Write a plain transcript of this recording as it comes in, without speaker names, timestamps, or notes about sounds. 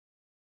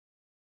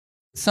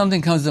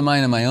Something comes to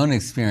mind in my own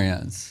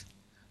experience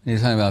when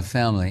you're talking about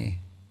family.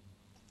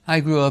 I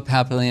grew up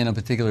happily in a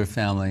particular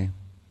family,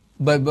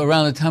 but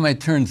around the time I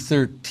turned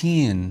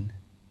 13,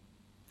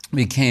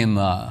 became,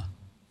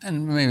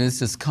 and maybe it's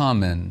just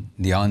common,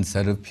 the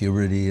onset of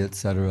puberty,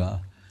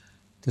 etc.,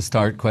 to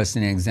start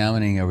questioning,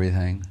 examining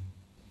everything.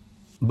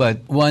 But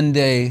one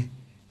day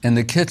in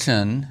the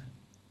kitchen,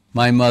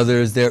 my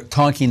mother's there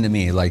talking to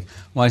me, like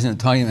watching,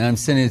 talking, and I'm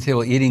sitting at the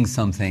table eating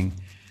something,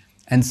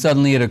 and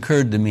suddenly it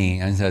occurred to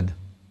me, I said,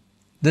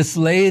 this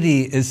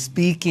lady is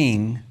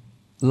speaking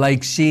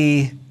like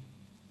she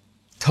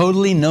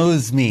totally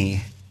knows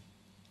me,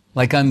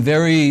 like I'm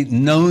very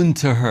known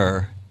to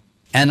her,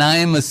 and I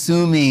am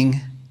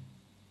assuming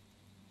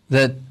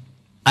that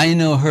I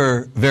know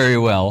her very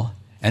well,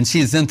 and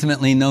she's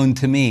intimately known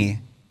to me.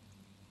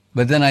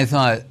 But then I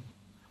thought,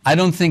 I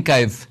don't think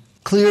I've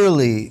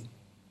clearly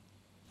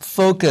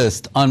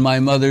focused on my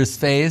mother's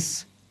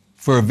face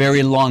for a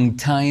very long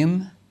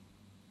time,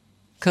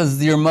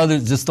 because your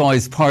mother's just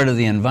always part of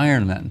the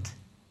environment.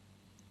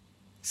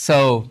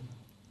 So,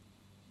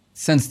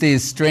 since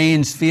these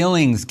strange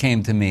feelings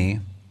came to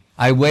me,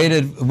 I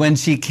waited. When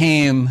she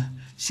came,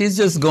 she's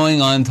just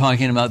going on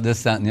talking about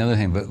this, that, and the other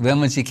thing, but then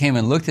when she came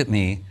and looked at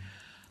me,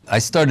 I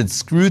started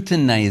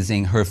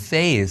scrutinizing her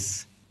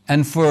face,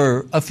 and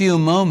for a few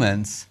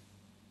moments,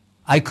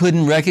 I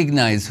couldn't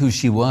recognize who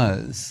she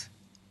was.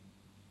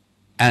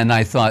 And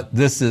I thought,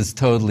 this is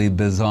totally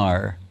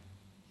bizarre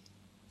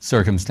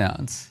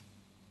circumstance.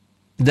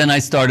 Then I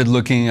started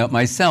looking at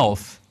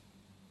myself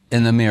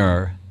in the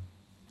mirror,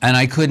 and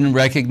I couldn't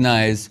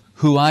recognize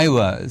who I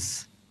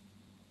was.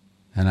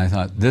 And I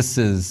thought, this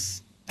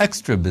is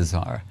extra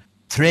bizarre,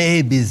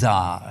 très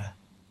bizarre.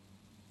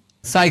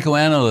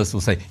 Psychoanalysts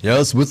will say,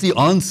 yes, with the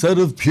onset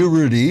of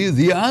puberty,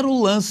 the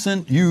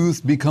adolescent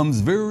youth becomes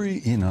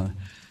very,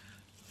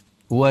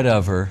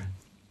 whatever.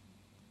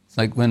 It's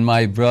like when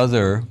my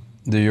brother,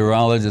 the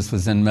urologist,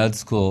 was in med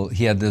school,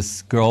 he had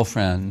this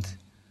girlfriend,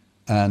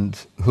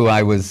 and who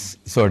I was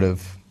sort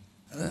of,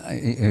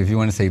 if you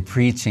want to say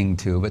preaching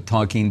to, but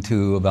talking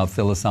to about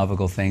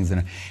philosophical things.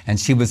 And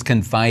she was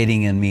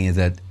confiding in me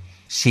that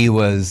she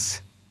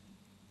was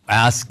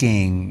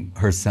asking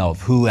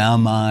herself, who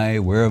am I?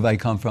 Where have I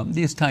come from?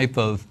 These type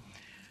of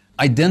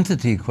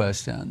identity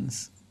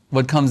questions,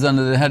 what comes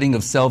under the heading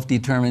of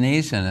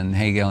self-determination in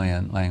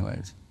Hegelian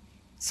language.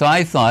 So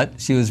I thought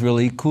she was a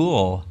really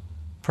cool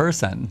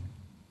person,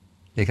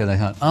 because I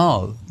thought,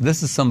 oh,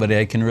 this is somebody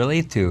I can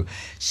relate to.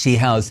 She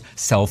has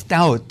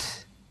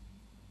self-doubt.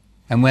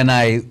 And when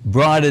I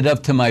brought it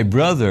up to my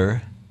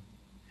brother,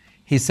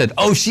 he said,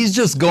 oh, she's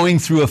just going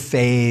through a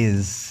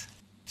phase.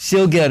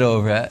 She'll get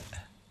over it.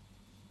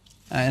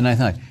 And I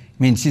thought,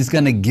 she's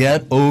going to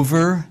get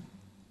over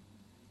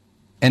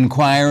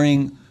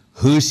inquiring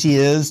who she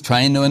is,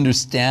 trying to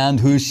understand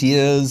who she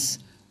is,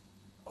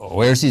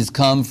 where she's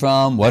come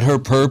from, what her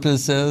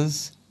purpose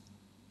is.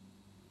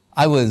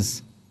 I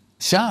was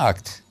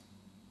shocked.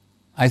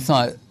 I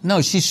thought,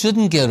 no, she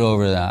shouldn't get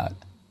over that.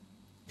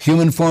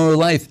 Human form of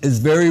life is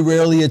very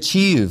rarely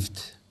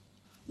achieved.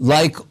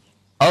 Like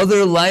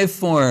other life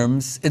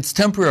forms, it's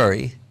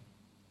temporary.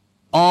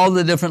 All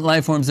the different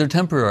life forms are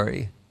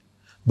temporary.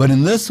 But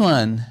in this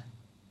one,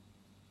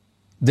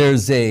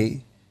 there's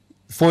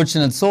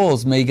fortunate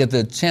souls may get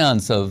the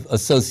chance of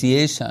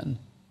association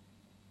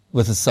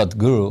with a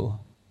Satguru,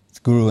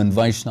 Guru and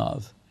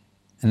Vaishnav,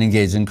 and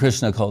engage in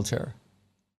Krishna culture.